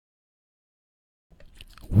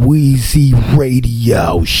Weezy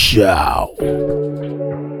Radio Show.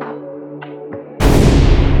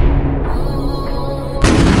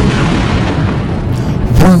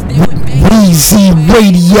 Weezy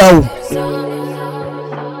Radio.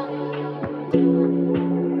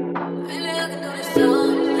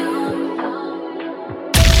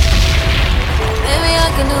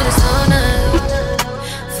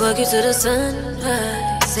 Fuck you to the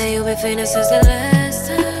sunrise. Say you been feeling since the last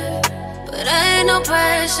time, but I ain't no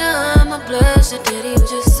pressure. My blush, your daddy was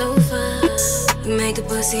just so fine. You make the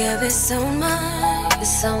pussy have its own mind. It's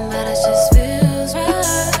something that just feels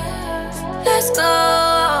right. Let's go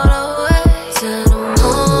all the way to the moon.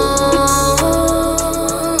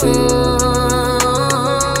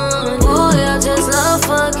 Boy, I just love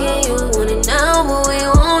fucking you. Want it now, but we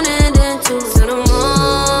want it then too. To the moon.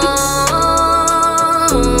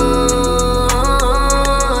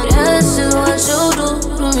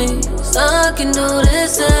 I can do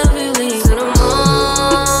this every week. To the moon.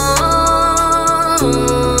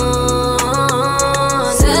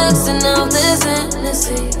 Sexing out this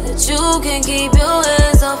intimacy that you can keep your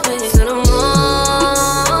hands off me. To the moon.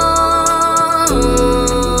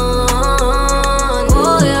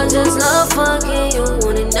 Boy, I just love fucking you.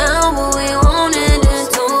 Want it now, but we want it then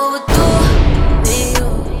too. Me, you,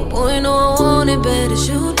 boy, know I want it better as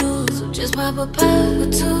you do. So just pop a pack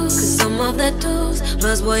or two, cause I'm off that deuce.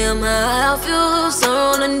 Plus, boy, I'm high off you, so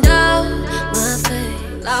rolling down my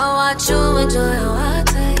face. I watch you enjoy how I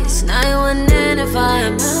taste. Now you wondering if I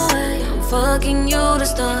am my way. I'm fucking you to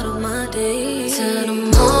start of my day. To the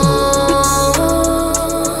moon.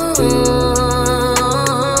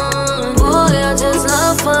 Boy, I just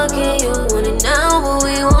love fucking you. Want it now, but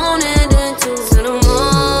we want it then too. To the moon.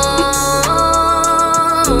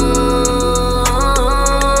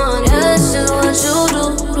 That's just what you do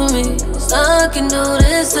to me. So I can do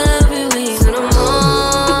this every week. To the moon.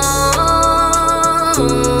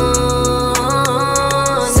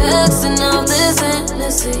 Sexing out this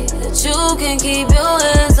intimacy that you can keep your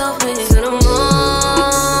hands off me. To the moon.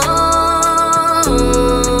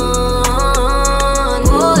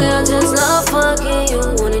 Boy, I just love fucking you.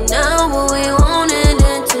 Want it now, but we want it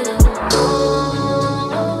then too.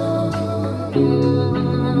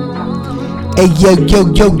 Hey yo,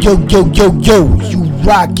 you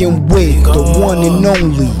rockin' with the one and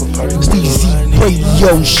only Weezy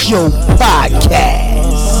Radio Show podcast.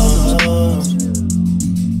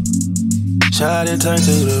 Shawty turn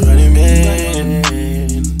to the running man.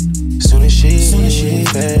 Soon as she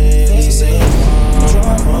fades,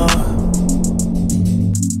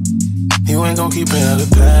 you ain't gon' keep playing out the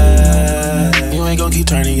past. You ain't gon' keep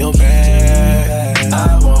turning your back.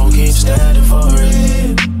 I won't keep standing for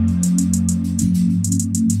it.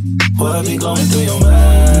 What be going through your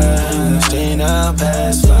mind? Staying out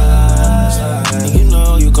past 5, and you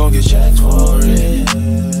know you gon' get checked for it.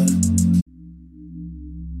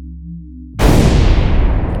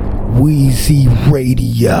 Weezy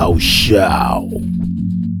Radio Show.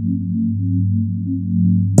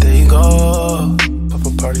 There you go,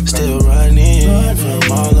 still running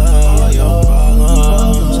from all of your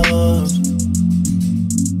problems.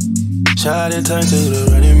 Shawty turn to the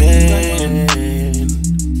running man.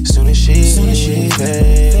 Soon as she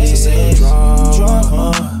fades,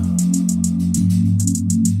 drama.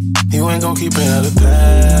 You ain't gon' keep playing out the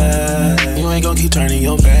past. You ain't gon' keep turning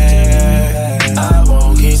your back. I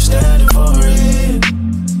won't keep standing for it.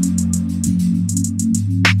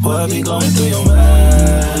 What be going through your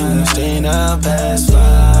mind? Staying out past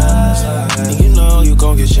 5, and you know you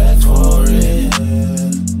gon' get checked for it.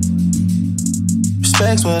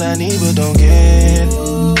 Respect's what I need but don't get.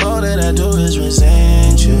 All that I do is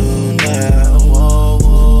resent you now. Whoa.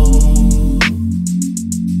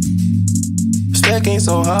 Respect ain't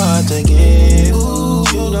so hard to get.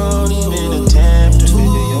 You don't even attempt to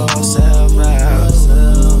figure yourself out.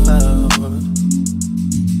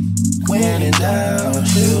 When in doubt,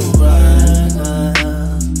 you run.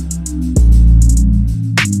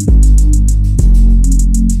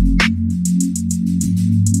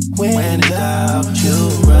 When in doubt, you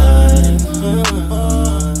run.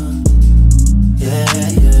 Yeah.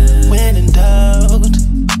 When in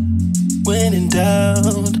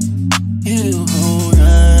doubt, you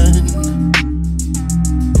run.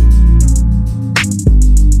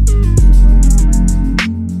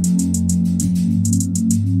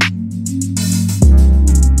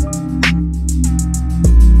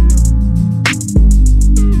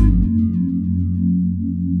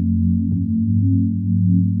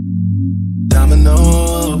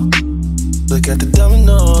 Look at the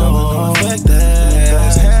domino effect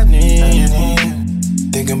that's happening.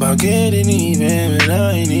 Thinking about getting even, but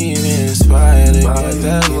I ain't even inspired again.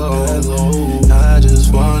 mellow. I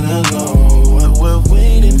just wanna know what we're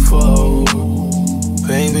waiting for,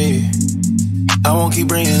 baby. I won't keep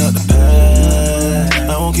bringing up the past.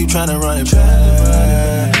 I won't keep trying to run it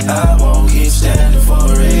back. I won't keep standing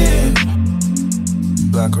for it.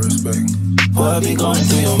 Lack of respect. What be going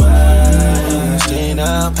through your mind? Staying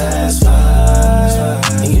out past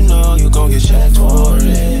 5, and you know you gon' get checked for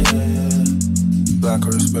it. Lack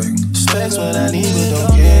of respect. Respect's what I need but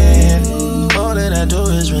don't get. All that I do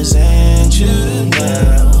is resent you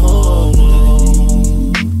now.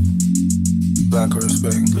 Lack of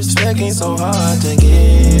respect. Respect ain't so hard to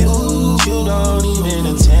get. You don't even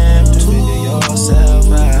attempt to figure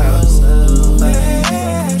yourself out.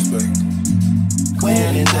 Respect.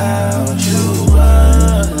 When in doubt, you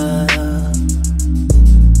run.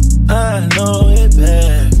 I know it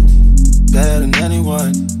better than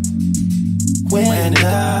anyone. When in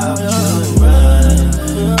doubt, you run.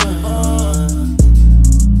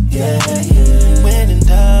 Yeah, yeah. When in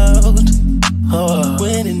doubt, oh,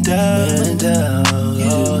 when in doubt, you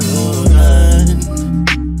run.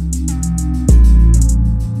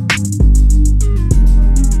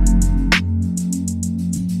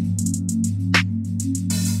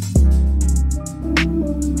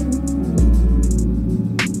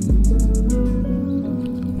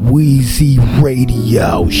 Weezy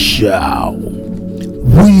Radio Show.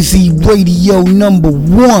 Weezy Radio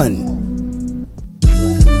 #1.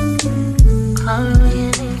 Call me when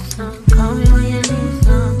you need some. Call me when you need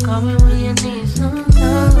some. Call me when you need some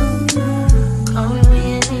love. Call me when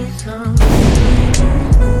you need some.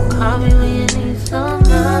 Call me when you need some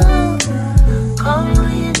love. Call me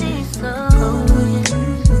when you need some.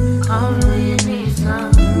 Call me when you need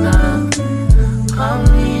some love. Call me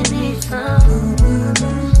when you need some.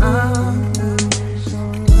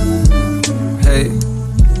 Hey,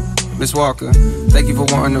 Miss Walker, thank you for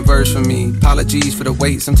wanting a verse from me. Apologies for the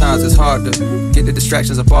wait, sometimes it's hard to get the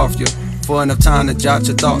distractions up off you. For enough time to jot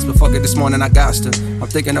your thoughts, but fuck it, this morning I got to. I'm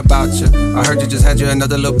thinking about you, I heard you just had you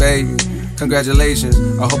another little baby. Congratulations,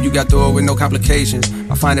 I hope you got through it with no complications.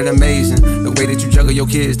 I find it amazing, the way that you juggle your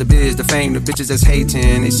kids, the biz, the fame, the bitches that's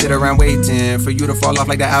hating. They sit around waiting for you to fall off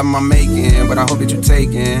like that album I'm making. But I hope that you're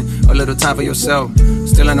taking a little time for yourself.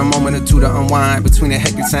 Still in a moment or two to unwind between the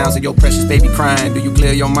hectic sounds of your precious baby crying. Do you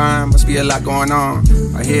clear your mind? Must be a lot going on.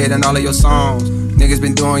 I hear it in all of your songs. Niggas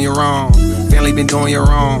been doing you wrong, family been doing you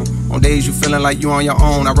wrong. On days you feeling like you on your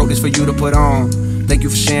own, I wrote this for you to put on. Thank you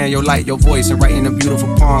for sharing your light, your voice, and writing the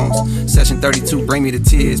beautiful poems. Session 32, bring me the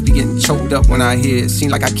tears. Be getting choked up when I hear it. Seem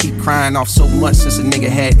like I keep crying off so much since a nigga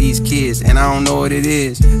had these kids. And I don't know what it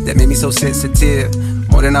is that made me so sensitive,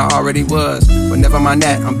 more than I already was. But never mind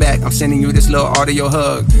that, I'm back. I'm sending you this little audio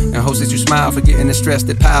hug, and hopes that you smile, forgetting the stress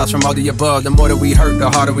that piles from all the above. The more that we hurt, the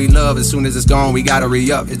harder we love. As soon as it's gone, we gotta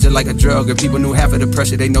re-up. It's just like a drug. If people knew half of the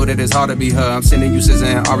pressure, they know that it's hard to be her. I'm sending you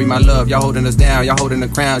SZA and Ari, my love. Y'all holding us down, y'all holding the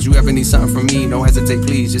crowns. You ever need something from me, don't hesitate,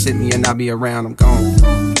 please. Just hit me and I'll be around, I'm gone.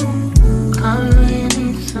 Call me when you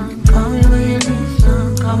need some. Call me when you need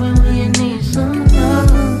some. Call me when you need some love.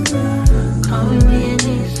 Call me when you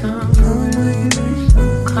need some.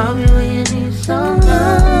 Call me when you need some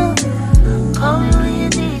love. Call me when you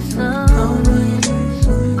need some.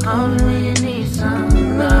 Call me when you need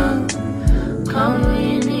some love. Call me when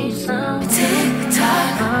you need some.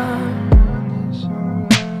 Tick-tock.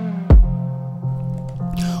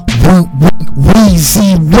 Weezy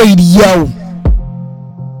Radio.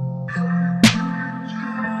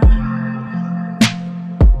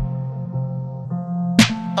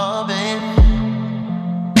 Oh, baby.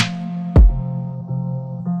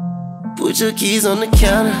 Put your keys on the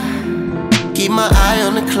counter. Keep my eye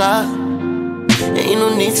on the clock. Ain't no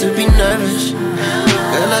need to be nervous.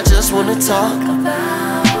 Girl, I just wanna talk.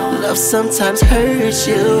 Love sometimes hurts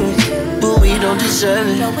you, but we don't deserve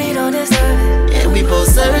it. And we both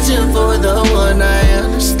searching for the one I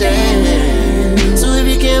understand. So if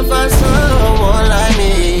you can't find someone like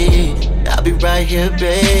me, I'll be right here,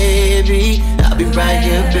 baby. I'll be right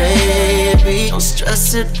here, baby. Don't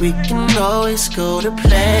stress it, we can always go to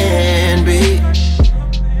plan B.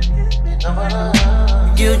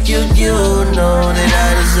 You know that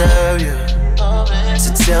I deserve you. So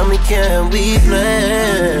tell me, can we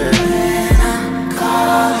plan? I'm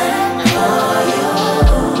calling for you.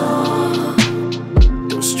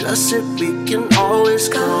 Don't stress it, we can always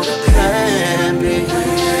go to plan B.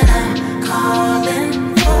 I'm calling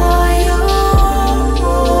for you.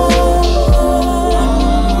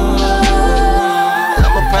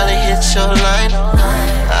 I'ma probably hit your line.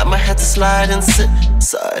 I might have to slide and sit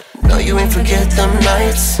aside. No, you ain't forget them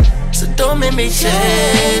nights, so don't make me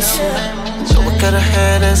chase you. So I gotta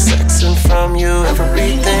have that sexing from you,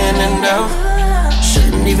 everything and now.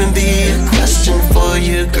 even be a question for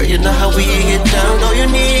you. Girl, you know how we get down. Know you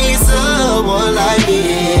need someone like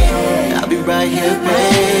me. I'll be right here,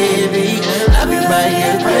 baby. I'll be right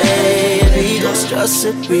here, baby. Don't stress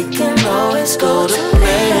it, we can always go to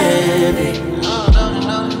plan B.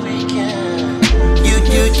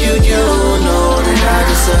 You know that I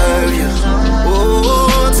deserve you.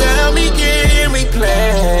 Oh, tell me, can we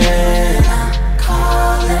plan? I'm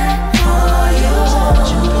calling for you.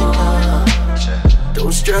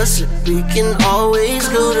 Don't stress it, we can always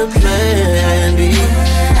go to plan B.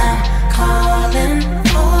 I'm calling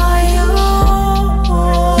for you.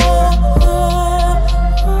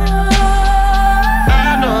 I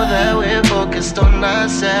know that we're focused on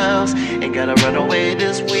ourselves. Ain't gotta run away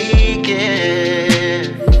this weekend.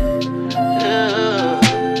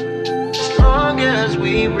 As long as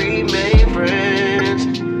we remain friends,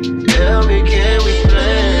 tell me, can we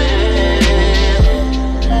plan?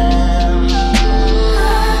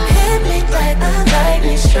 Hit me like a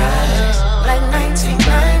lightning strike, like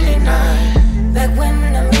 1999, back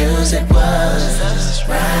when the music was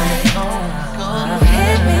right.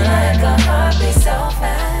 Hit me like a heartbeat so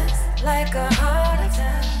fast, like a heart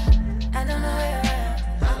attack. I don't know where you're at,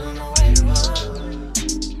 I don't know where you are.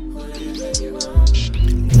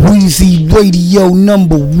 Weezy Radio #1.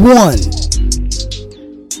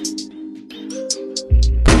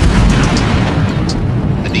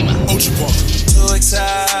 Too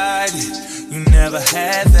excited, you never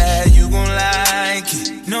had that, you gon' like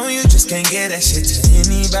it. No, you just can't get that shit to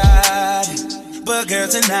anybody. But girl,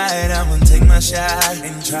 tonight I'm gonna take my shot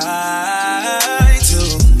and try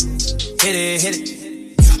to hit it.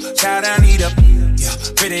 Yeah, shout out, need up, yeah,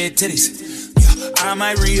 pretty titties. Yeah, I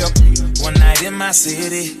might re-up one night in my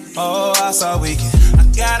city. Oh, I saw weekend, I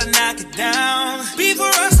gotta knock it down before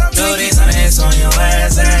I stop tweaking. Throw these hands on your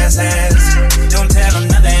ass. Don't tell them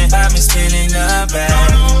nothing about me spinning the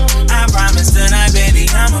bag. I promise tonight, baby,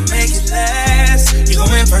 I'ma make it last. You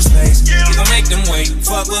gon' win first place, you gon' make them wait.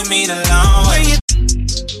 Fuck with me the long way.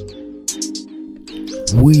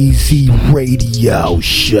 Weezy Radio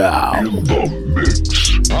Show. In the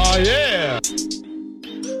mix. Oh yeah.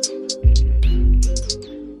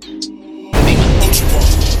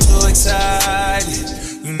 Too excited,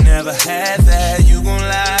 you never had that, you gon'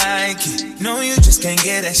 like it. No, you just can't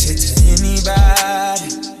get that shit to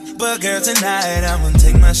anybody. But girl, tonight I'm gonna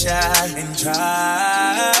take my shot and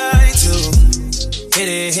try to hit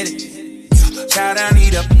it. Yeah, shout out,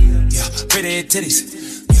 need up, yeah, pretty titties.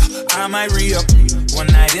 Yeah, I might re-up one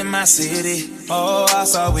night in my city. Oh, I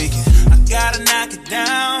saw weekend, I gotta knock it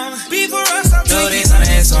down before I stop tweaking. Throw these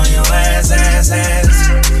hands on your ass.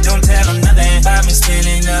 Don't tell them nothing about me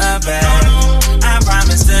spinning the bag. I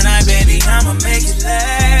promise tonight, baby, I'ma make it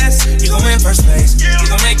last. You gon' win first place, you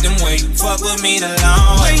gon' make them wait. Fuck with me the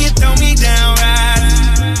long way. When you throw me down right,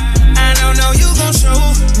 I don't know you gon' show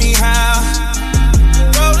me how.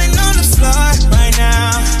 Rolling on the floor right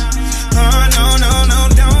now. No,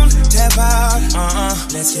 don't tap out.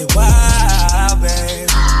 Let's get wild, babe.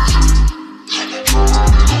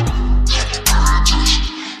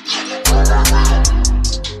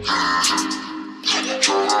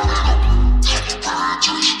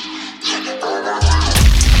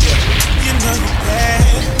 You know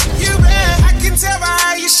you bad. I can tell by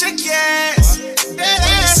how you shake your ass. That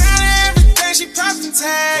ass out of everything, she poppin'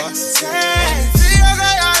 tags. Feel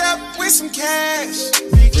like all up with some cash.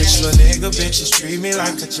 Rich little nigga, bitches treat me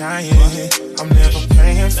like a giant. I'm never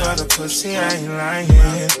paying for the pussy, I ain't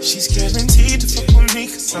lying. She's guaranteed to fuck with me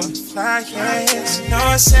cause I'm fly, yes. No,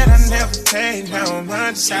 I said I never paid, now I'm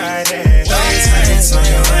undecided. Throw these hands on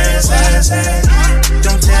your ass.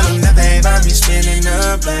 Don't tell them nothing about me spinning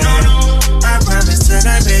the bag. I promise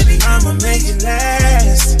tonight, baby, I'ma make it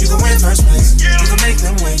last. You gon' win first place, you gon' make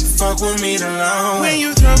them wait. Fuck with me the long way. When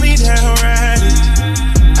you throw me down right,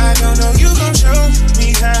 I don't know you gon' show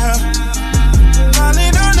me how.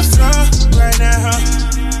 Falling on the floor right now.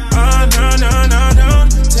 Oh, no, don't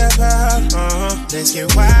tap out. Let's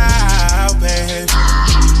get wild, babe.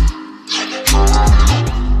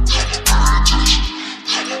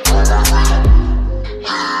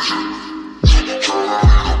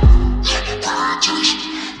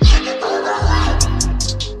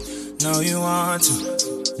 No, you want to.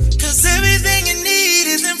 Cause everything you need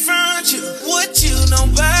is in front you. What you know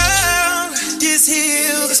about this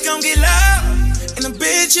hill, it's gon' get loud. In a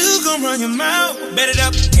bitch, you gon' run your mouth. Bet it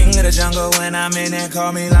up, king of the jungle. When I'm in there,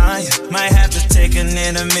 call me lion. Might have to take an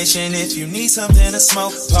intermission if you need something to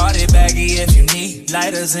smoke. Party baggy if you need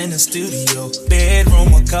lighters in the studio.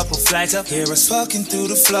 Bedroom, a couple flights up. Hear us fucking through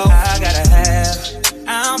the floor. I gotta have,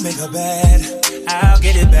 I'll make her bad. I'll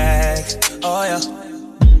get it back. Oh yeah.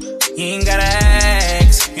 You ain't gotta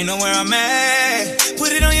ask, you You know where I'm at. Put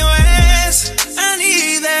it on your ass. I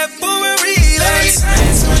need that for a relay.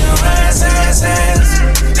 Hands on your ass.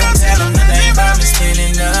 Don't tell them nothing about me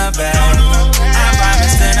stealing the bag. I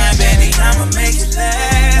promise tonight, baby, I'ma make it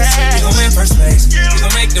last. You gon' win first place. You gon'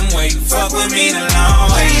 make them wait. Fuck with me the long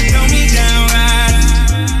way. You throw me down right.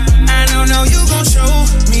 I know you gon' show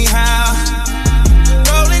me how.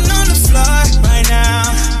 Rolling on the floor right now.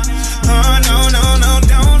 Oh, no,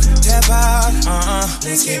 don't tap out.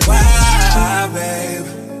 Let's get wild, babe.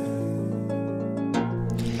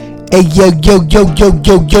 Hey yo,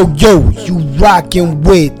 you rockin'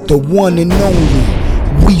 with the one and only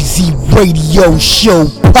Weezy Radio Show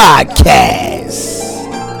Podcast.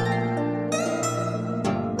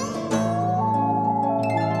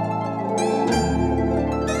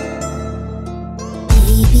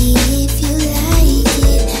 Baby, if you like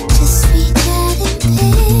it, just reach out and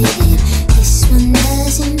pet it. This one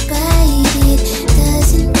doesn't bite it,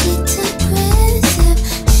 doesn't get aggressive.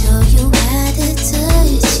 Show you how to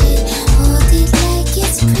touch it, hold it like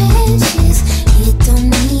it's precious. It don't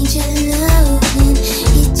need your loving,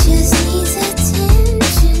 it just needs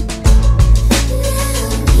attention.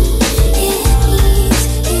 Love me,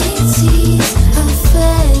 it sees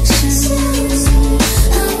affection.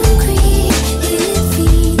 Hungry, it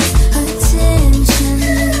feeds attention.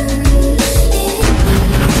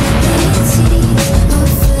 It sees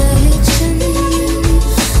affection.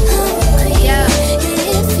 Hungry,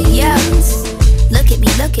 it feeds.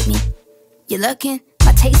 Look at me. You looking?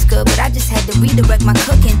 My taste good, but I just had to redirect my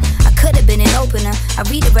cooking. I could have been an opener. I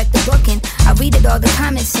redirect the booking. I read it all the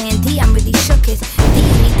comments saying, D, I'm really shook it. D,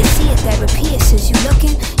 you need to see a therapist. Is you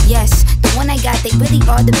looking? Yes, the one I got, they really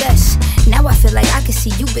are the best. Now I feel like I can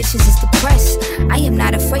see you bitches is depressed. I am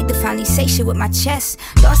not afraid to finally say shit with my chest.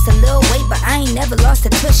 Lost a little weight, but I ain't never lost a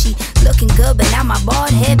tushy. Looking good, but now my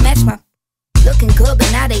bald head match my... Looking good,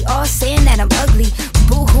 but now they all saying that I'm ugly.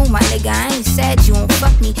 Boo-hoo, my nigga, I ain't sad you won't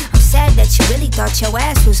fuck me. I'm sad that you really thought your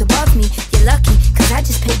ass was above me. You're lucky, cause I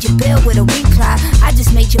just paid your bill with a reply. I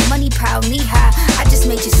just made your money pile knee high. I just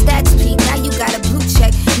made your stats peak, now you got a blue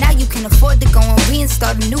check. Now you can afford to go and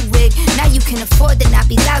reinstall a new wig. Now you can afford to not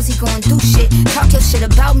be lousy going do shit. Talk your shit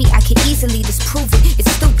about me, I can easily disprove it.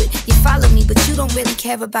 It's stupid, you follow me, but you don't really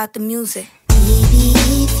care about the music. Baby,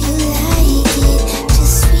 if you like it,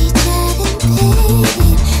 just reach out and pet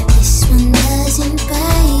it. This one doesn't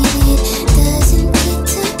bite it, doesn't get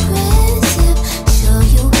aggressive. Show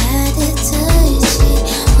you how to touch it,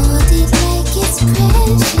 hold it like it's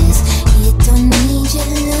precious. It don't need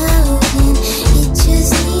your loving, it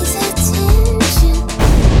just needs attention.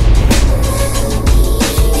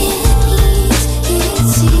 It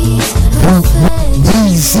sees affection.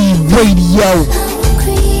 Weezy Radio.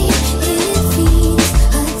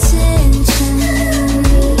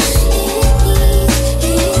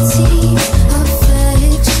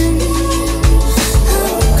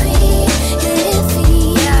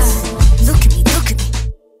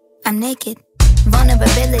 I'm naked.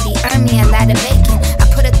 Vulnerability earned me a lot of bacon. I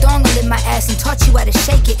put a thong in my ass and taught you how to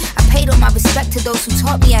shake it. I paid all my respect to those who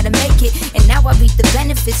taught me how to make it. And now I reap the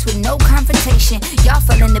benefits with no confrontation. Y'all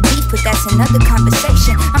fell in the beef, but that's another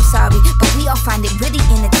conversation. I'm sorry, but we all find it really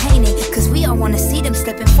entertaining. Cause we all wanna see them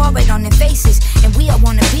stepping forward on their faces. And we all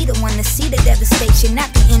wanna be the one to see the devastation,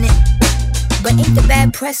 not be in it. But ain't the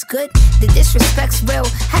bad press good? The disrespect's real.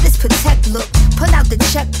 How does protect look? Pull out the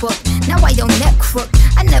checkbook. Now I your neck crook.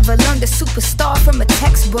 I never learned a superstar from a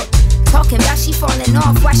textbook. Talking about she falling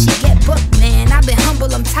off, why she get booked, man? I've been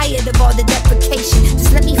humble, I'm tired of all the deprecation.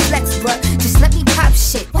 Just let me flex, bruh. Just let me pop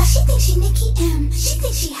shit. Why she think she Nicki M? She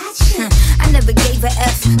think she hot shit. I never gave a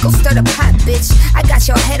F. Go stir the pot, bitch. I got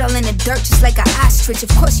your head all in the dirt just like an ostrich.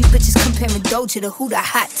 Of course you bitches comparing Doja to who the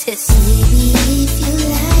hottest. Baby, if you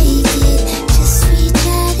like it, just reach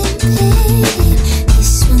out and pet it.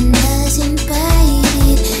 This one doesn't bite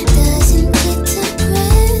it, doesn't get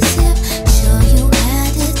aggressive. Show you how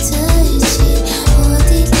to touch it, hold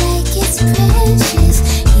it like it's precious.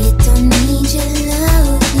 It don't need your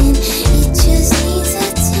loving, it just needs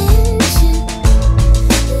attention.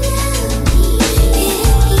 Love me,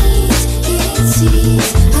 it sees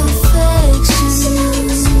affection.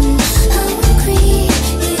 Hungry,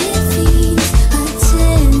 it feeds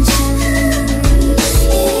attention.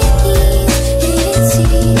 It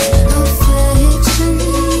sees affection.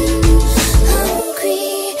 Hungry,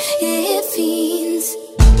 it feeds.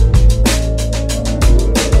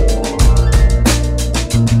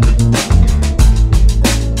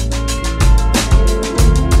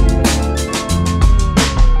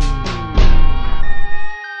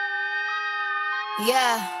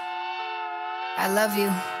 Yeah, I love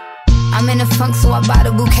you. I'm in a funk, so I bought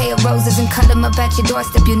a bouquet of roses and cut them up at your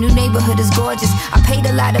doorstep. Your new neighborhood is gorgeous. I paid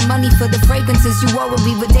a lot of money for the fragrances you wore when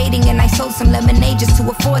we were dating, and I sold some lemonade just to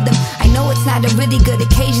afford them. I know it's not a really good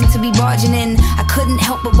occasion to be barging in. I couldn't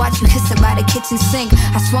help but watch you kiss her by the kitchen sink.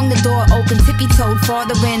 I swung the door open, tippy-toed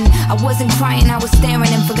farther in. I wasn't crying, I was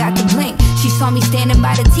staring and forgot to blink. She saw me standing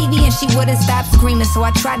by the TV and she wouldn't stop screaming, so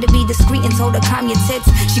I tried to be discreet and told her calm your tits.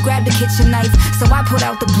 She grabbed the kitchen knife, so I put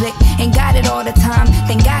out the blick. Ain't got it all the time,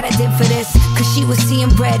 thank God I did for this, cause she was seeing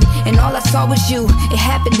bread and all I saw was you. It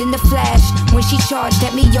happened in the flash when she charged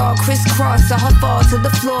at me, y'all crisscross. Saw her fall to the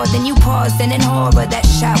floor, then you paused, and in horror that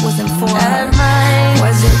shot wasn't for her.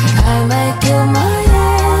 Was it? I might kill my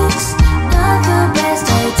ex, not the best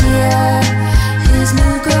idea. His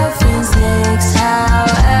new girlfriend's next, how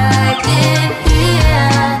I get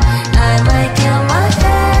here. I might kill my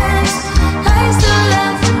ex, I still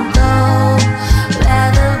love him though,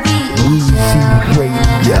 rather be in jail.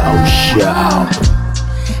 Radio Show.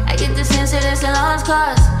 I get the sense that it's a lost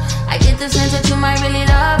cause. I get the sense that you might really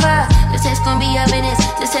love her. This text gon' be evidence,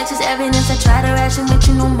 this text is evidence. I try to ration with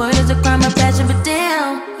you, no murder's a crime of passion. But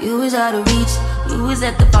damn, you was out of reach. You was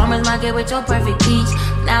at the farmer's market with your perfect peach.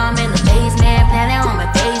 Now I'm in the basement, planning on my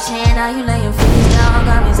patient. Now you laying freeze down,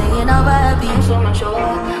 got me saying over a beat. I'm so mature,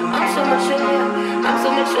 I'm so mature, I'm so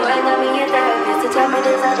mature. I got me in therapist to tell me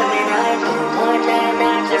this other man I do more than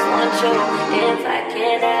I just want you. If I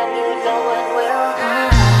can't have you, no one will.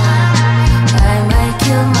 I might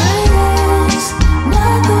kill my ex,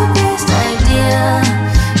 not the best idea.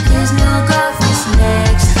 His new girlfriend's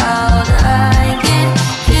next, how'd I get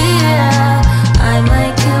here? I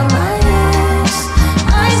might kill my ex,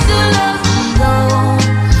 I still love him though,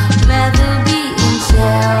 rather be in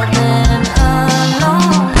jail than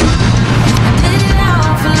alone. I did it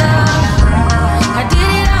all for love, I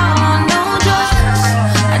did it all on no drugs.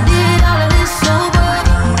 I did all of this sober,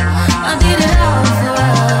 I did it all for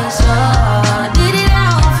us. I did it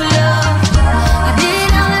all for love, I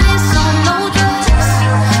did all of this on no drugs.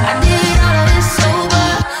 I did all of this sober,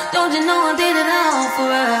 don't you know I did it all for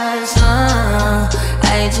us.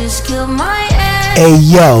 I just killed my ex. Hey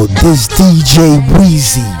yo, this DJ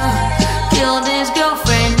Weezy. Killed his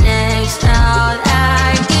girlfriend next. How'd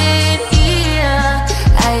I get here?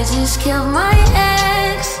 I just killed my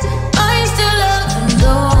ex. I still love him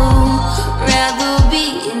though, rather be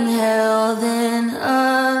in hell than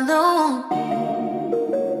alone.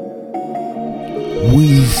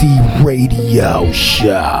 Weezy Radio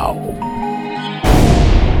Show.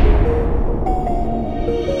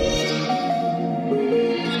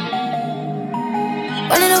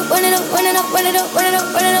 Run it up, run it up, run it up, run it up, run it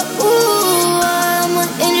up, run it up. Ooh, I'm an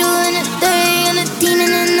angel in the day and a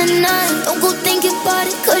demon in the night. Don't go thinking about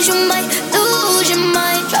it, cause you might lose your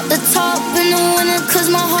mind. Drop the top in the winter, cause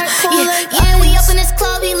my heart cold like ice. We up in this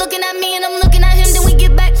club, he looking at me and I'm looking at him. Then we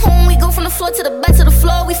get back home, we go from the floor to the back to the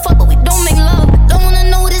floor. We fuck but we don't make love. Don't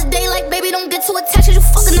wanna know this day, like baby, don't get too attached. Cause you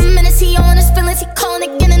fucking the minutes, he on his feelings. He calling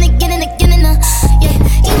again and again and again and yeah.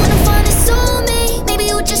 He wanna find his soulmate,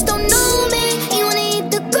 maybe you just don't know me.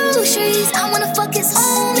 I wanna fuck his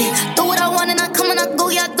homie. Do what I want and I come and I go.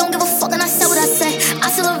 Yeah, I don't give a fuck and I said what I said. I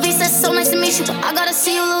still love you, said so nice to meet you, but I gotta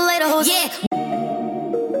see you a little later, hoes. Yeah.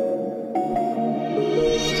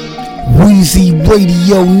 Weezy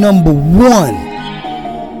Radio number 1.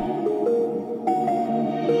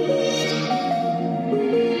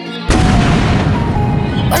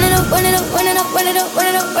 Run it up, run it up, run it up, run it up, run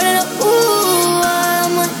it up, run it up. Ooh,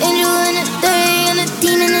 I'm an angel in the day and a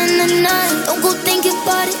demon in the night. Don't go thinking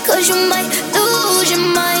about it, cause you might lose your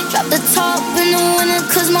mind. Drop the top in the winter,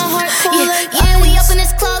 cause my heart cold like ice. We up in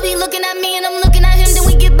this club, he looking at me and I'm looking at him. Then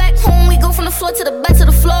we get back home, we go from the floor to the back to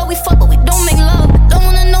the floor. We fuck but we don't make love. Don't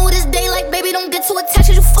wanna know this day, like baby, don't get too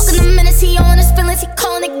attached. Cause you fucking the minutes, he on his feelings. He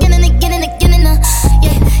calling again and again and again and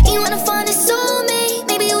yeah. He wanna find his soulmate,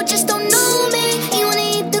 maybe you just don't know me. He wanna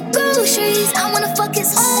eat the groceries, I wanna fuck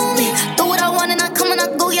his homie. Do what I want and I come and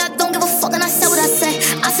I go. Yeah, I don't give a fuck and I said what I said.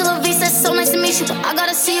 I still love you, said so nice to meet you, but I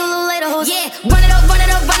gotta see you a little later, hoes. Yeah, run it up, run it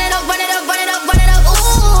up, run it up, run it up, run it up, run it up.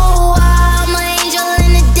 Ooh, I'm an angel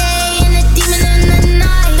in the day and a demon in the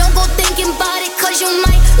night. Don't go thinking about it, cause you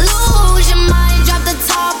might lose your mind. Drop the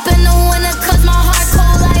top in the winter, cause my heart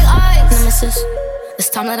cold like ice. Nemesis, it's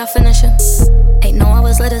time that I finish it. Ain't no I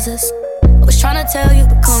was lit as this. I was trying to tell you,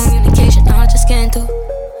 but communication, now I just can't do.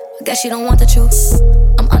 I guess you don't want the truth.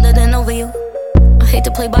 I'm under than over you. I hate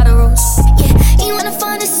to play by the rules. Yeah, you wanna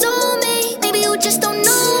find a soulmate, maybe you just don't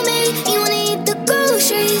know me. You wanna eat the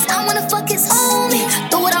groceries, I wanna fuck his homie.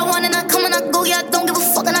 Do what I want and I come and I go. Yeah, I don't give a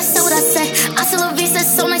fuck and I said what I said. I still love you, said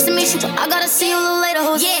so nice to meet you, but I gotta see you a little later,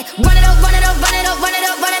 hoes. Yeah, run it up, run it up, run it up, run it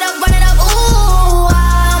up, run it up, run it up. Ooh,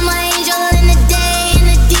 I'm an angel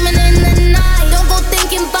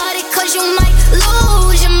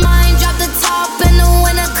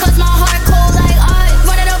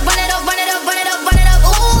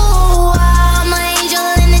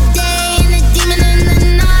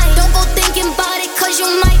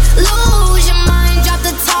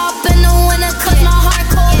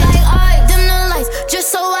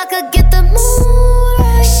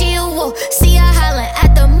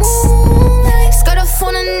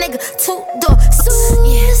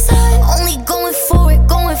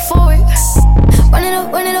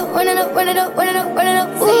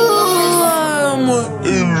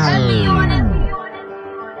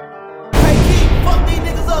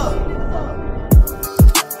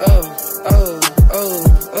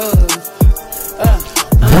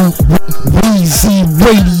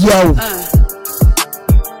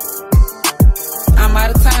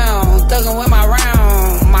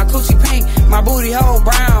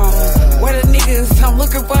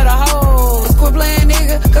for the hoes. Quit playing,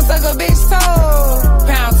 nigga, cause suck a bitch soul.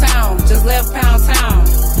 Pound Town, just left Pound Town.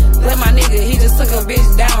 Let my nigga, he just took a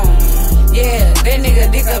bitch down. Yeah, that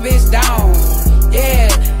nigga dick a bitch down. Yeah,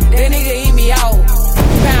 that nigga eat me out.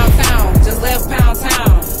 Pound Town, just left Pound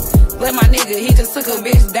Town. Let my nigga, he just took a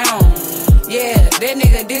bitch down. Yeah, that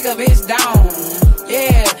nigga dick a bitch down.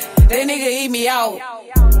 Yeah, that nigga eat me out.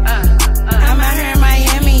 I'm out here in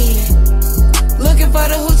Miami, looking for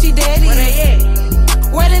the hoochie daddy. Where they at?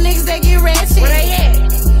 Where the niggas that get ratchet? Where they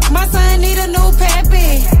at? My son need a new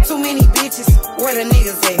pappy. Too many bitches, where the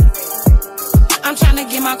niggas at? I'm tryna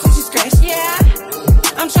get my coochie scratched. Yeah.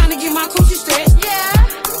 I'm tryna get my coochie stretched.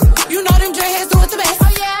 Yeah. You know them dreadheads do it the best.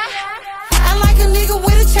 Oh yeah. I like a nigga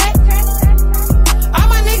with a check. All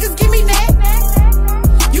my niggas give me that.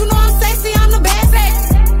 You know I'm sexy, I'm the best.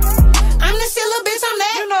 I'm the shit, little bitch, I'm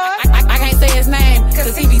that. You know it. I can't say his name,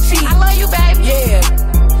 cause he be cheap. I love you, baby. Yeah.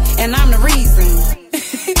 And I'm the reason.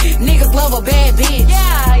 Niggas love a bad bitch.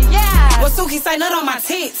 Yeah, yeah. What Suki say, nut on my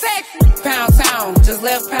tits. Pound Town, just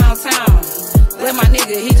left Pound Town. Let my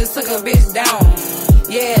nigga, he just took a bitch down.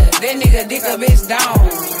 Yeah, that nigga dick a bitch down.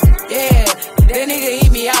 Yeah, that nigga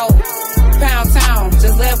eat me out. Pound Town,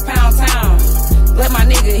 just left Pound Town. Let my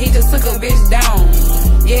nigga, he just took a bitch down.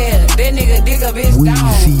 Yeah, that nigga dick a bitch down.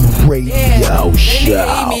 Weezy Radio Show.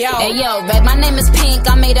 Hey yo, babe, my name is Pink.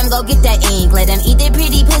 I made him go get that ink. Let him eat that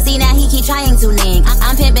pretty pussy, now he keep trying to link.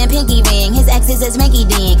 I'm pimpin' pinky ring, his ex is his Minky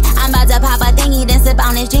Dink. I'm about to pop a thingy, then sip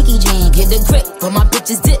on his drinky drink. Get the grip for my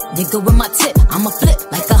bitch's dip, nigga with my tip. I'ma flip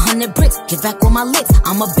like 100 bricks, get back with my licks.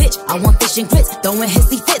 I'm a bitch, I want fish and grits, throwing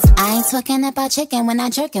hissy fits. I ain't twerking about chicken when I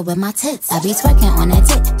jerk it with my tits. I be twerking on that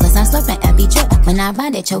tit, plus I'm slurping every drip. When I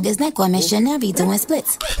ride it, choke his neck or missionary doing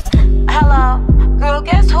splits. Hello, girl,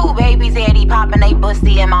 guess who baby daddy poppin' they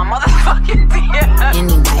pussy in my motherfucking DM?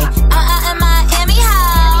 Anyway, in Miami,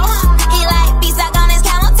 how? He like beats like on his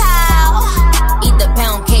camel toe. Eat the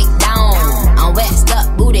pound cake down. I'm waxed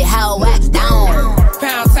up, booty, how waxed down.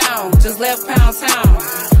 Pound Town, just left Pound Town.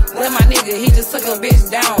 Let my nigga, he just took a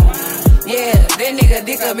bitch down. Yeah, that nigga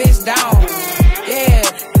dick a bitch down. Yeah,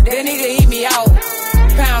 that nigga eat me out.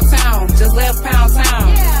 Pound Town, just left Pound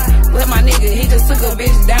Town. Let my nigga, he just took a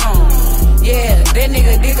bitch down. Yeah, that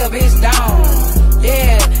nigga dick a bitch down.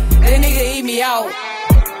 Yeah, that nigga eat me out.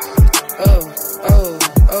 Oh, oh,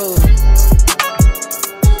 oh.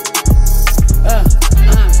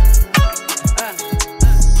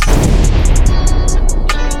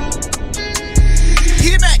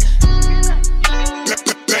 Get back.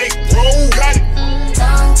 Roll, got it.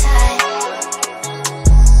 Tongue tied.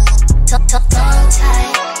 Tongue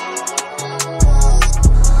tied.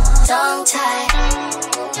 Tongue tied.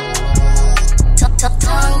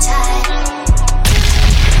 Tongue tied.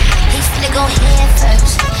 He finna go head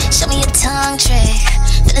first. Show me a tongue trick.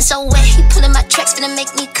 Feeling so wet, he pulling my tracks, finna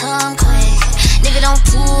make me come quick. Nigga don't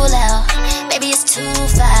pull out, baby it's too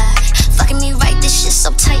far. Fucking me right, this shit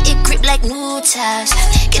so tight, it grip like new ties.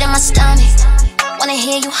 Get in my stomach, wanna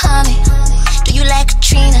hear you humming. Do you like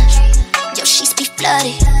Katrina? Your sheets be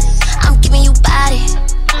flooded. I'm giving you body.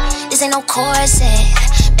 This ain't no corset.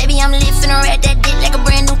 Baby, I'm lifting her at that dick like a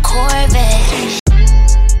brand new Corvette.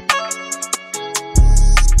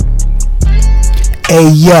 Hey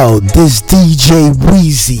yo, this DJ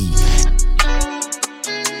Weezy.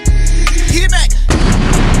 Get back.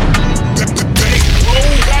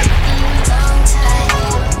 Tongue tied.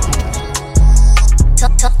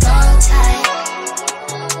 Tongue tied.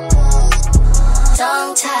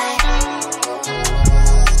 Tongue tied.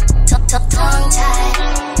 Tongue tied.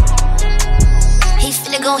 He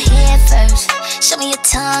finna go head first. Show me a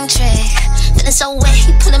tongue trick. Feeling so wet,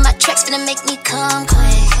 he pulling my tracks, finna make me come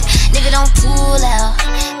quick. Nigga don't pull out,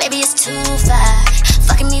 baby it's too far.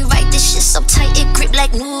 Fucking me right, this shit so tight, it grip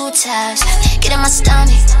like new ties. Get in my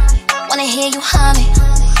stomach, wanna hear you humming.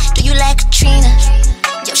 Do you like Katrina?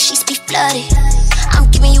 Your sheets be flooded. I'm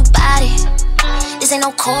giving you body. This ain't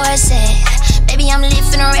no corset. Baby, I'm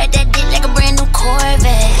lifting her at that dick like a brand new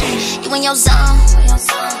Corvette. You in your zone,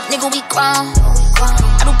 nigga we grown.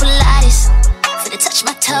 I do Pilates, finna touch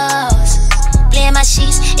my toes. Playing my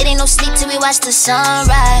sheets, it ain't no sleep till we watch the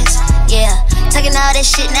sunrise. Yeah, talking all that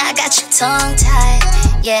shit, now I got you tongue tied.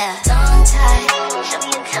 Yeah, tongue tied. Show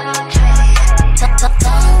me your tongue tied. Tongue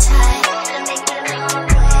tied.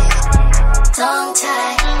 Tongue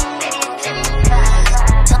tied.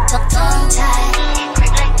 Tongue tied.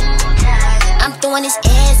 I'm throwing his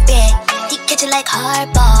ass back. He catch it like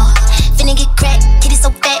hardball. Finna get cracked, kitty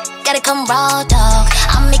so fat, gotta come raw dog.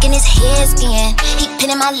 I'm making his head spin, he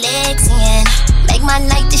pinning my legs in. Make my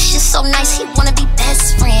night, this shit so nice, he wanna be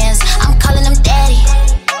best friends. I'm calling him daddy,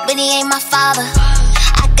 but he ain't my father.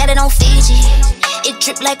 I got it on Fiji, It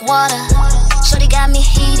drip like water. Shorty got me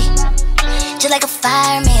heated, just like a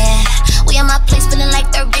fireman. We on my place feeling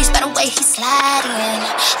like third base by the way he sliding.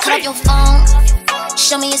 Cut off your phone,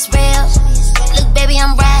 show me it's real. Look baby,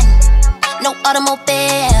 I'm riding, no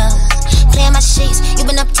automobile. Playing my sheets, you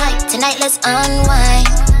been uptight. Tonight let's unwind,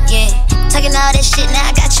 yeah. Talking all that shit, now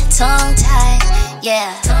I got you tongue tied,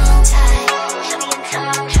 yeah. Tongue tied, show me your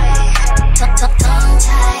tongue tied. Tongue tied, tongue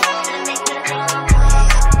tied, baby,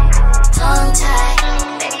 tongue tied.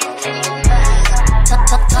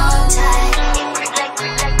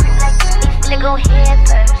 Feeling go head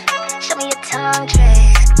first, show me your tongue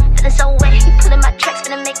trick. Feeling so wet, he pulling my tracks,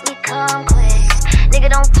 finna make me come quick. Nigga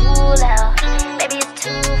don't pull out, baby it's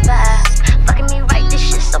too fast. Fucking me right, this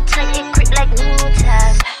shit so tight, it creep like new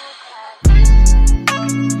tab.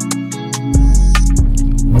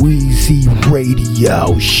 Weezy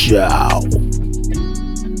Radio Show.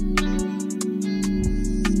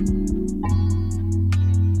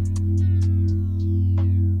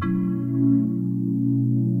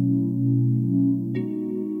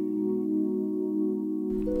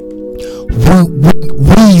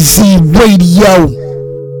 Weezy Radio.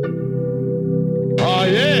 Oh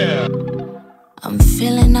yeah. I'm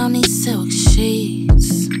feeling on these silk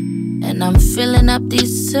sheets, and I'm filling up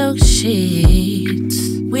these silk sheets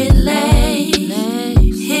with legs,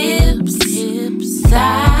 hips,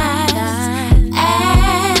 thighs,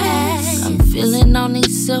 ass. I'm feeling on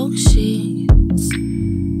these silk sheets.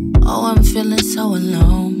 Oh, I'm feeling so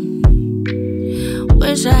alone.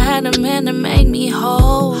 Wish I had a man to make me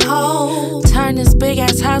whole. Turn this big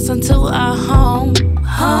ass house into a home.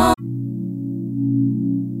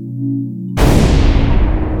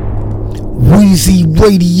 Weezy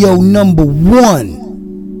Radio number 1.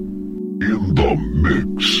 In the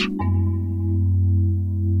mix.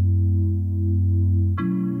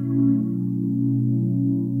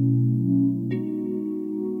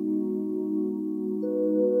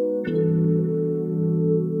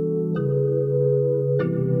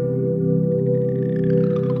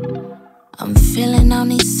 I'm feeling on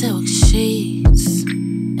these silk sheets,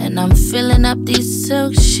 and I'm filling up these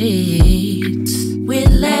silk sheets with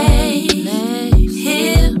legs,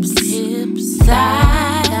 hips,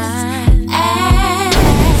 thighs,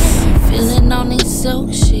 ass. I'm feeling on these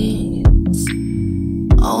silk sheets.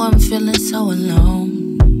 Oh, I'm feeling so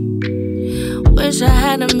alone. Wish I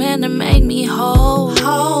had a man to make me whole.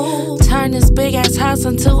 Turn this big ass house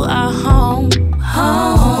into a home.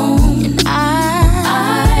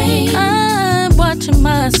 And I'm watching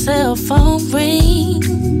my cell phone ring,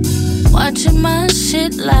 watching my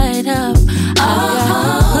shit light up. I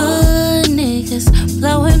got hood niggas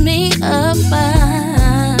blowing me up.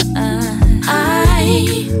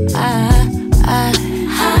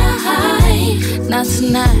 Not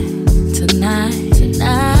tonight.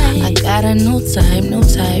 I got a new type.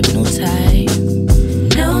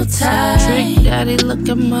 Trick daddy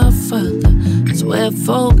looking motherfucker. Swear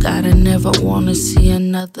folk, gotta never wanna see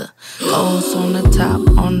another. O's on the top,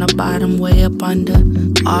 on the bottom, way up under.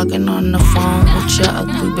 Arguing on the phone with your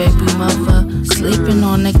ugly baby mother. Sleeping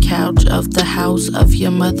on the couch of the house of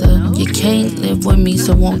your mother. You can't live with me,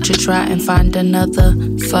 so won't you try and find another?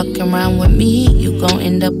 Fucking around with me, you gon'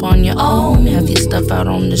 end up on your own. Have your stuff out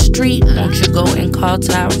on the street, won't you go and call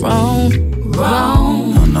Tyrone?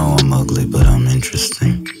 I know I'm ugly, but I'm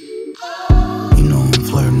interesting. You know I'm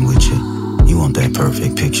flirting with you. You want that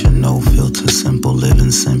perfect picture, no filter, simple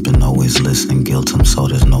living, simping, always listen, guilt him so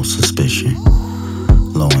there's no suspicion.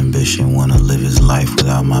 Low ambition, wanna live his life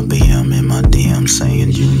without my BM in my DM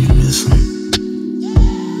saying Junior miss him.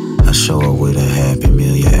 I show up with a happy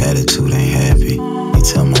meal, your attitude ain't happy. You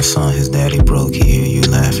tell my son his daddy broke, he hear you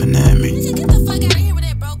laughing at me.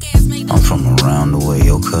 I'm from around the way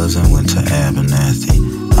your cousin went to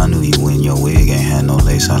Abernathy. I knew you when your wig ain't had no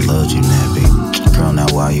lace, I loved you nappy. Girl, now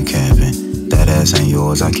why you capping? That ass ain't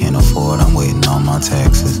yours, I can't afford, I'm waiting on my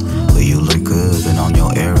taxes. But you look good, been on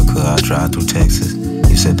your Erica, I drive through Texas.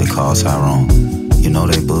 You said they called Tyrone, you know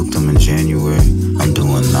they booked them in January. I'm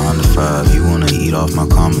doing 9 to 5, you wanna eat off my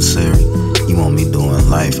commissary. You want me doing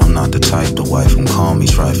life, I'm not the type to wife and call me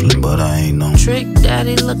trifling, but I ain't no trick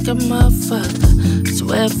daddy looking motherfucker.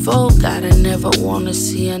 Swear folk, gotta never wanna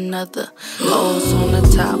see another. O's on the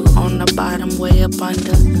top, on the bottom, way up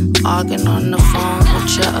under. Arguing on the phone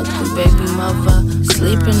with your ugly baby mother.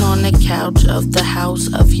 Sleeping on the couch of the house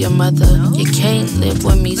of your mother. You can't live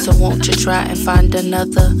with me, so won't you try and find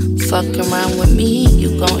another? Fuck around with me,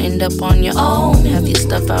 you gon' end up on your own. Have your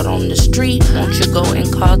stuff out on the street, won't you go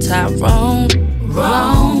and call Tyrone?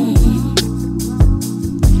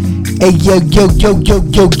 Hey yo, you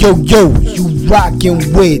rockin'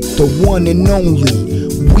 with the one and only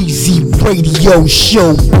Weezy Radio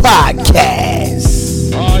Show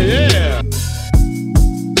Podcast. Oh, yeah.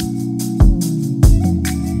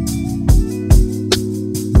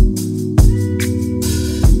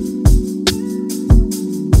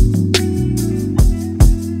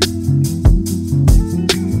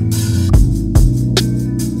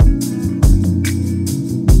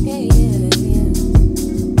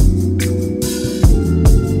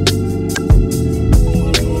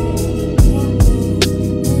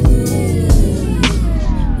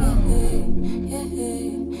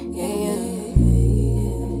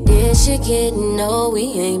 Getting old, we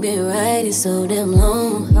ain't been riding so damn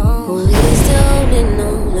long. But we still holding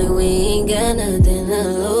on like we ain't got nothing to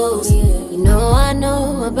lose. You know I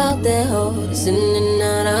know about that hoe that's in and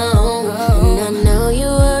out of home. And I know you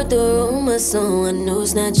heard the rumor, so I know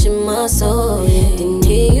it's not your my soul. Then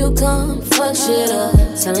here you come, fuck shit up,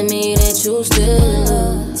 telling me that you still in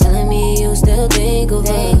love, telling me you still think of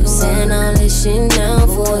us, saying all this shit now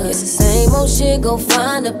for us. It's the same old shit, go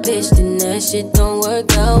find a bitch, then that shit don't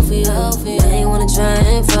work out for you. I ain't wanna try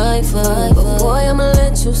and fight, but boy, I'ma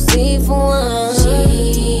let you see for one.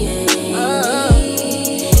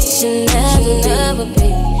 She'll never be.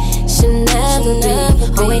 She'll never be.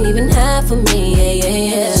 Oh, ain't even half of me.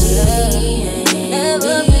 Yeah.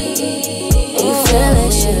 Never be. And you feel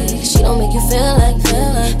like shit. She don't make you feel like.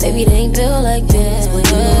 Baby, they ain't built like this. But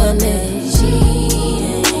you know I mean.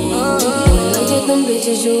 Look at them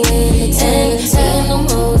bitches you entertain. And them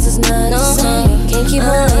hoes is not the same. Can't keep on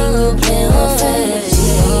letting you play on face.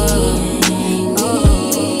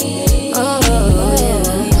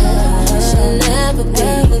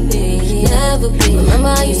 Never be. Remember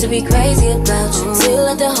I used to be crazy about you. Till you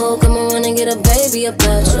let the hoe come around and get a baby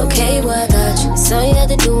about you. Okay, well I got you. That's all you had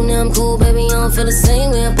to do, now I'm cool, baby. I don't feel the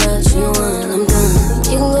same way about you. I'm done.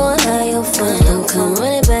 You can go and have your fun. I'm come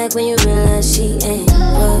running back when you realize she ain't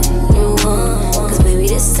what you want. Cause baby,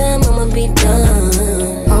 this time I'ma be done.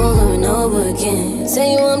 Over and over again. Tell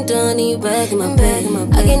you I'm done and you back in my bed.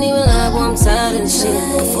 I can't even lie, but I'm tired of the shit.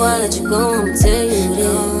 Before I let you go, I'ma tell you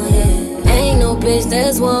this. Ain't no bitch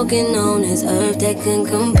that's walking on this earth that can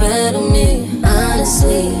compare to me.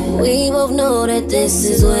 Honestly, we both know that this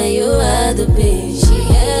is where you'd rather be.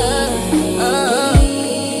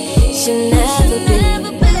 She'll never be.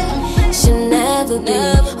 She'll never be.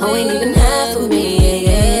 Oh, ain't even half of me.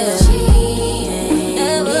 Yeah.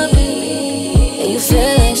 Never be. And you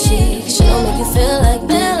feel like she don't make you feel like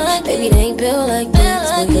that. Baby, they ain't built like this,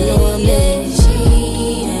 but you know I'm in.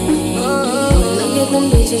 Look at them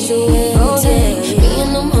bitches you entertain. Me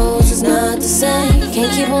and them hoes is not the same.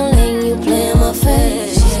 Can't keep on letting you play in my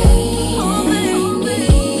face.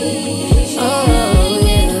 Oh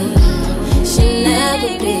yeah, she'll never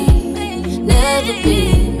be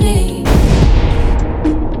me.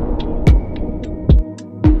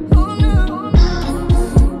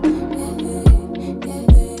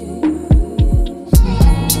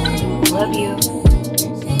 Love you.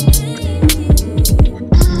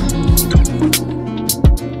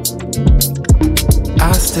 I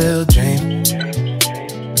still dream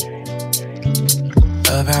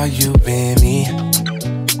about you being me.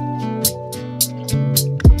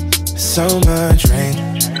 So much rain.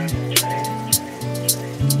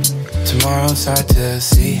 Tomorrow's hard to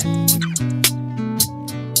see.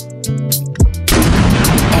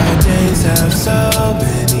 Our days have so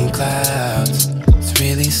many clouds. It's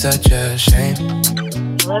really such a shame.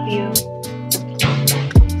 Love you.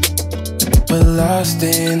 But lost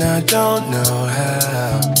in I don't know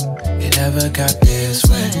how it ever got this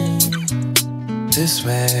way. This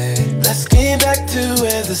way. Let's get back to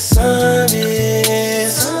where the sun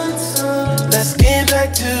is. Let's get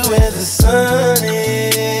back to where the sun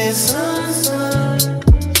is.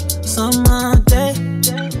 Summer day,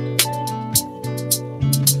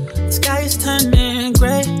 the sky is turning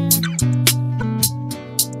gray.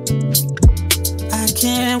 I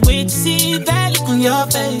can't wait to see that look on your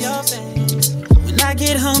face when I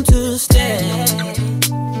get home to stay.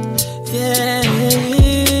 Yeah,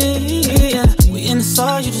 we in the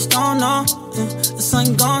soul, you just don't know. The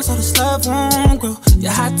sun gone, so this love won't grow.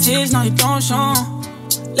 Your hot tears, no, you don't show.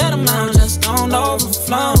 Let them out, just don't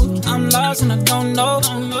overflow. I'm lost and I don't know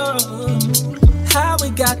how we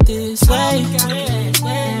got this way.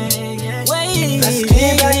 Let's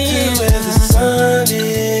get back to where the sun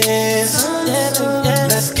is.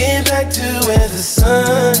 Let's get back to where the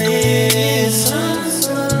sun is.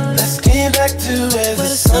 Let's get back to where the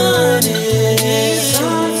sun is.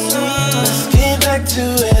 Let's get back to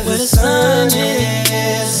where the sun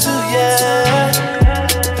is. Ooh, yeah.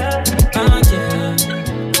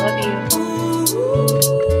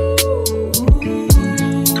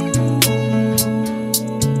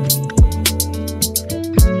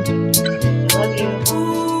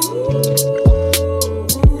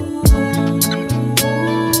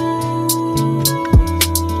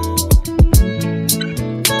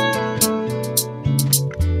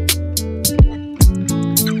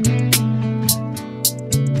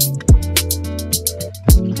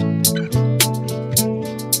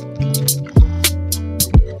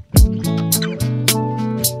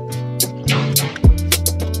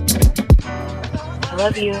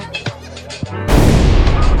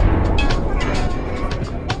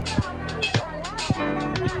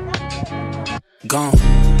 gone.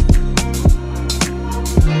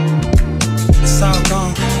 It's all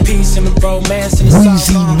gone. Peace and the romance and it's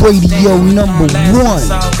Weezy all gone. Radio number one.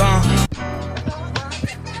 It's all gone.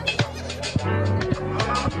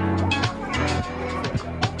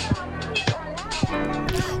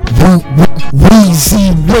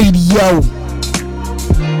 Weezy Radio.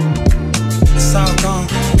 It's all gone.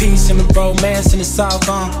 Peace and the romance and it's all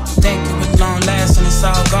gone. Think it was long last and it's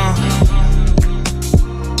all gone.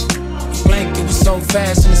 You blink, it was so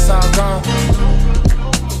fast and it's all gone.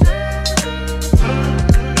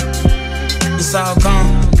 It's all gone.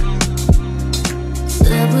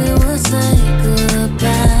 Said we would say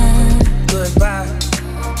goodbye. Goodbye.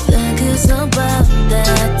 Think it's about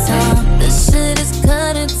that time. This shit is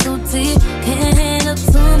cutting too deep. Can't handle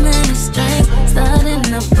too many strings. Starting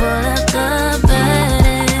to pull out the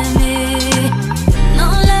bad in me. No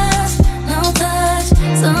love, no touch.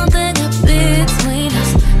 Something got between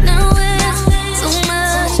us. Now it's too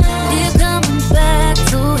much. Keep coming back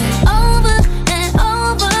to it over and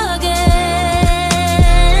over again.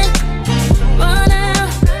 Run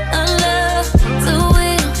out of love till we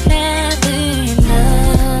don't have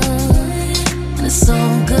enough. And it's so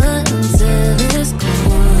good until it's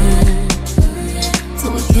gone.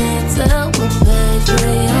 Till we can't tell what page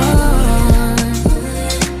we're on.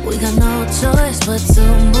 We got no choice but to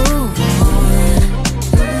move on.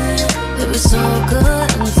 It was so good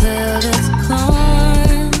until it's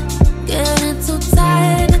gone. Getting too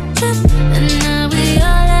tired of trip, and now we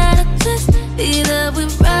all out of twist. Either we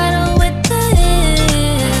ride or we die.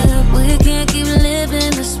 We can't keep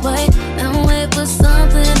living this way and wait for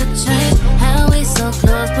something to change. How we so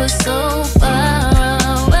close but so far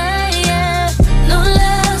away, yeah. No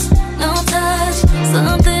love, no touch.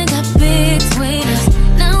 Something got between us.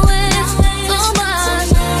 Now it's too much.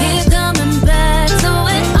 Keep coming back to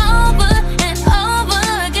it over and over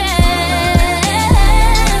again.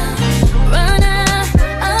 Run out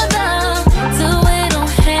of love till we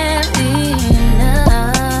don't have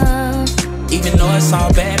enough. Even though it's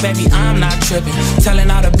all bad, baby, I'm not tripping. Telling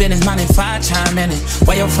all the business, minding 5 chime in it.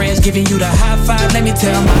 While your friends giving you the high five, let me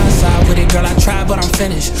tell my side with it, girl. I tried, but I'm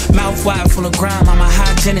finished. Mouth wide, full of grime, I'm a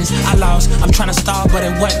hygienist. I lost, I'm trying to stall, but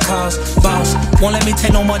at what cost? Boss, won't let me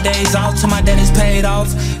take no more days off till my debt is paid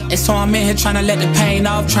off. And so I'm in here trying to let the pain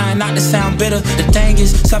off, trying not to sound bitter. The thing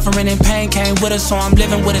is, suffering and pain came with us, so I'm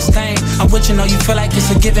living with a stain. I'm with you, know you feel like it's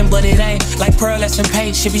a given, but it ain't. Like pearlescent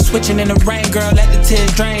paint, should be switching in the rain, girl, let the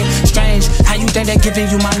tears drain. Strange, how you think that giving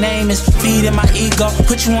you my name is feeding my ego?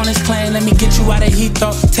 Put you on this plane, let me get you out of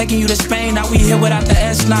Heathrow. Taking you to Spain, now we here without the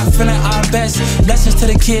S, not feeling our best. Blessings to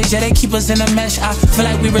the kids, yeah, they keep us in a mesh. I feel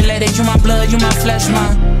like we related, you my blood, you my flesh,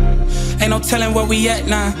 man. Ain't no telling where we at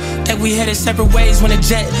now. Think we headed separate ways when the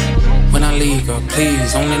jet. When I leave, girl,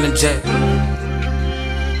 please, only in the jet.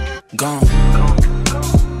 Gone.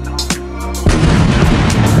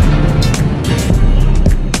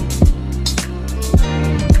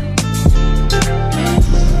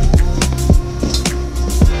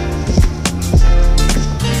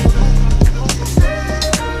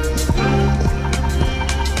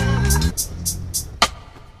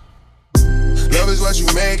 You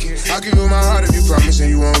make it. I'll give you my heart if you promise and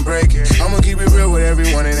you won't break it. I'ma keep it real with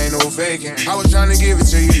everyone, it ain't no faking. I was trying to give it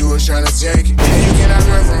to you, you was trying to take it. And you cannot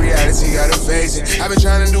run from reality, gotta face it. I've been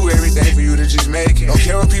trying to do everything for you to just make it. Don't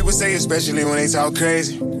care what people say, especially when they talk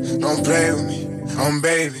crazy. Don't play with me,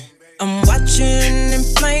 baby. I'm watching in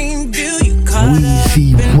plain view, you caught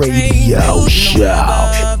Weezy Radio Show.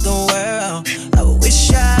 Of the world. I wish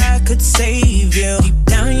I could save you. Deep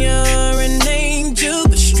down you're an angel,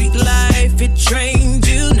 but street life it trained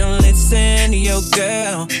you. Don't listen to your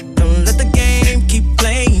girl. Don't let the game keep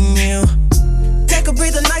playing you. Take a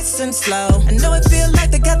breather, nice and slow. I know it feel like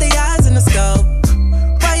they got their eyes in the scope.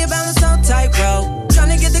 Why you balance on tightrope?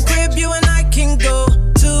 Tryna get the crib, you and I can go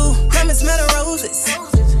to. Lemons, smell the roses.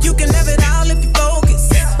 You can have it all if you focus.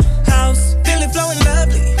 House, feel it flowing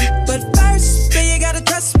lovely. But first, baby, you gotta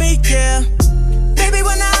trust me, yeah. Baby,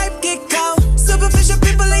 when the hype get cold, superficial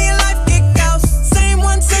people in your life get ghost. Same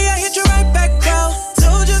one say I hit you right back, bro.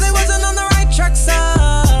 Told you they wasn't on the right track, so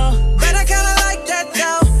but I kinda like that,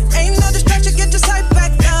 though. Ain't no distraction, get your sight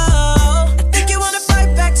back, though. I think you wanna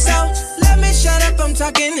fight back, so let me shut up, I'm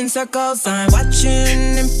talking in circles. I'm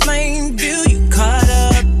watching in plain view, you caught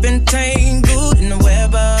up and tangled in the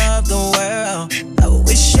web of the world. I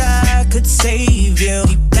wish I could save you.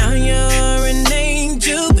 Deep down you're an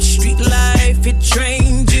angel, but street life it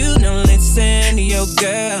trained you. Now listen to your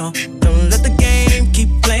girl. Don't let the game keep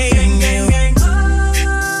playing you.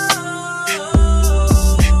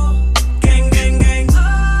 Gang, gang, gang.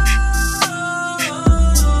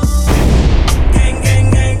 Gang, gang,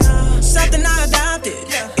 gang. Something out of doubt.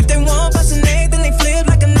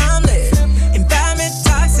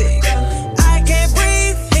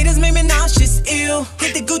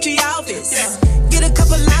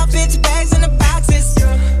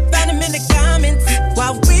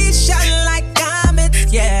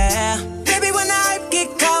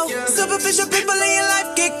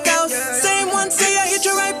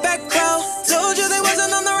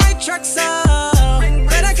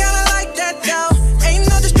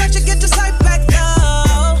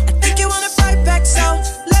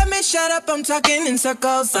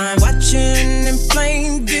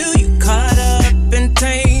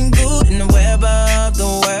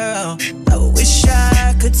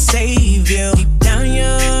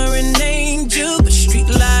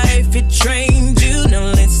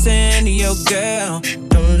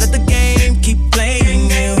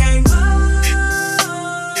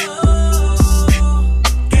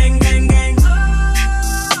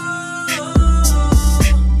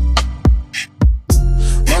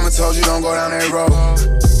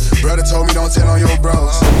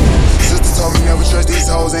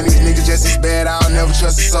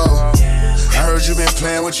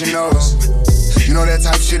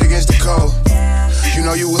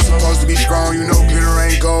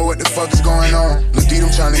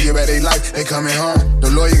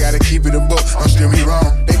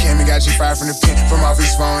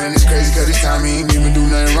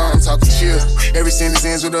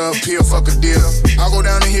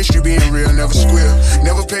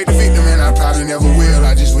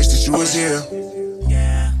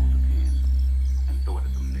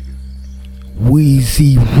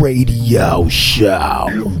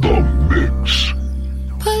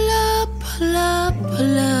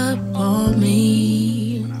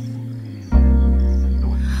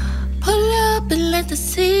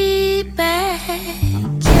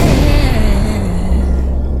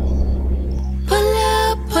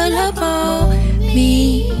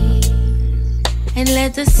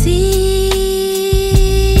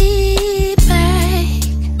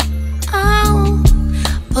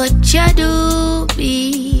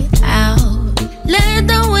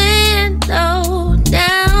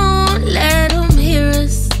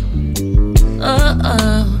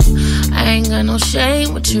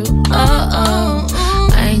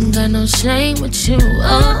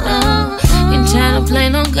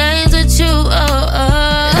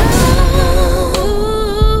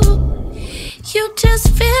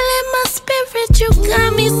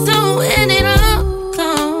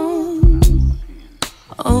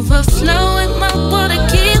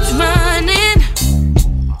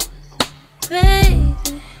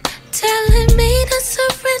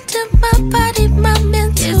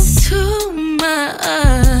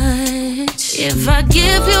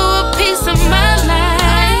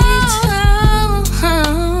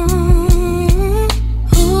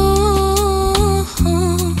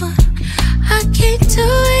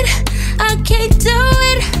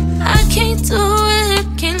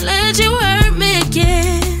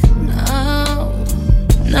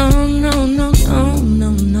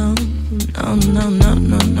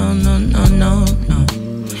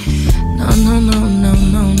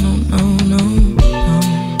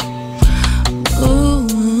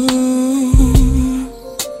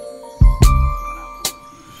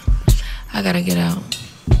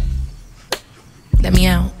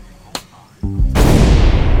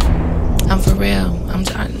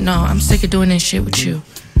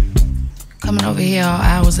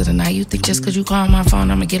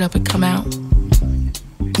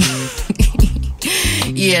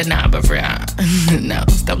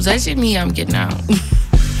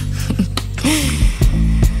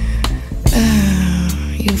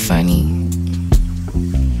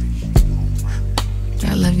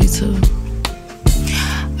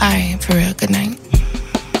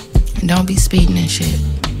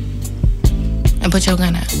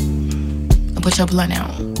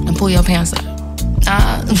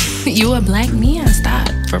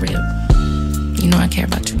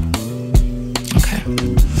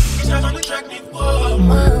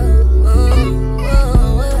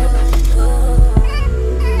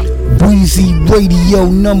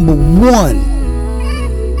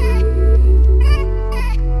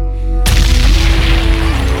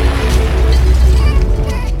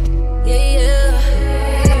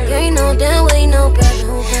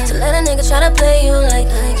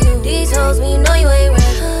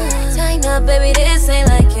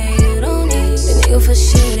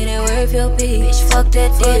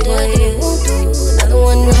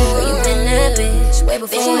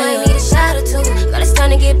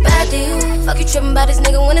 tryna get back to you. Fuck you trippin' about this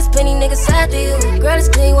nigga when it's plenty niggas side to you. Girl, this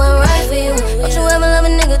clean one right for you. Don't you ever love a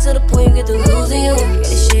nigga to the point you get to losing you. Girl,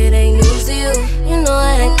 this shit ain't news to you. You know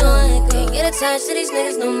I ain't gonna get attached to these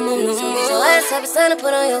niggas no more. So get your ass up, it's time to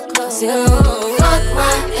put on your clothes. See, fuck my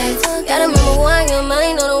ex. Gotta remember who I am. I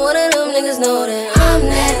ain't know one of them niggas know that I'm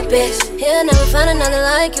that bitch. He'll never find another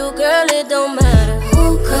like you, girl. It don't matter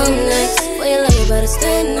who come next. When you love, you better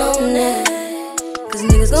stand on that. Cause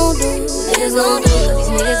niggas gon' do. These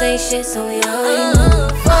niggas ain't shit, so we already know.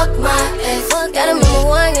 Fuck my ex. Gotta remember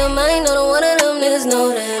who I am. I ain't know one of them niggas know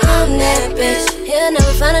that I'm that bitch. He'll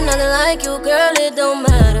never find another like you, girl. It don't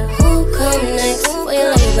matter who come next. When you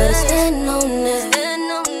love, you better stand on that.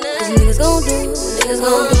 Cause niggas gon' do.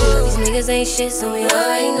 These niggas ain't shit, so we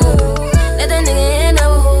already know. Let that nigga end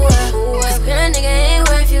up with who I. Cause parent nigga ain't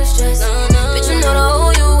worth you stress. Bitch, you know the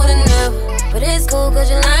whole you would've never. But it's cool cause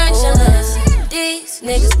you learned your lesson. These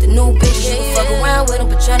niggas, the new bitches, you can fuck around with them,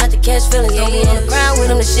 but try not to catch feelings. Don't be on the ground with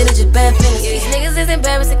them, the shit is just bad feelings. These niggas is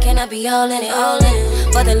embarrassing, cannot be all in it.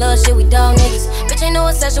 But that love shit, we dog niggas. Bitch, ain't no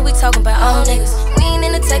obsession, we talking about all niggas. We ain't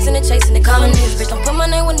in the texting and chasing and calling niggas. Bitch, don't put my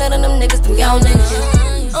name with none of them niggas, them y'all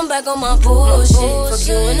niggas. I'm back on my bullshit. Fuck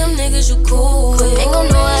you and them niggas, you cool. Ain't gon'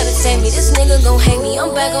 know how to take me, this nigga gon' hate me.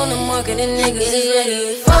 I'm back on the market and niggas is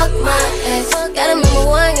ready. Fuck my ex. Gotta remember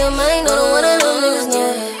who I am, I ain't know one of them niggas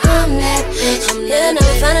know that I'm that bitch. Yeah,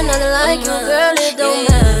 never find another like you, girl, it don't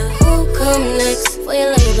matter who come next. For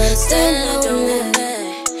your life, you better stand on that.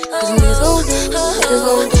 Cause niggas gon' do.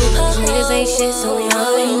 These niggas ain't shit, so we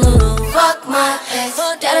already know. Fuck my ex.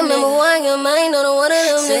 Gotta remember who I am, I ain't know one of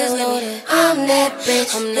them niggas know that I'm that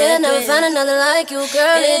bitch. Yeah, never find another like you,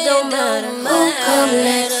 girl, it don't matter who come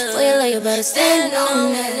next. For your life, you better stand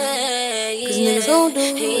on that. Cause niggas gon' do.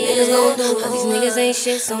 These niggas ain't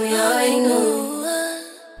shit, so we already know.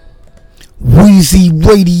 Weezy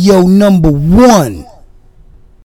Radio #1.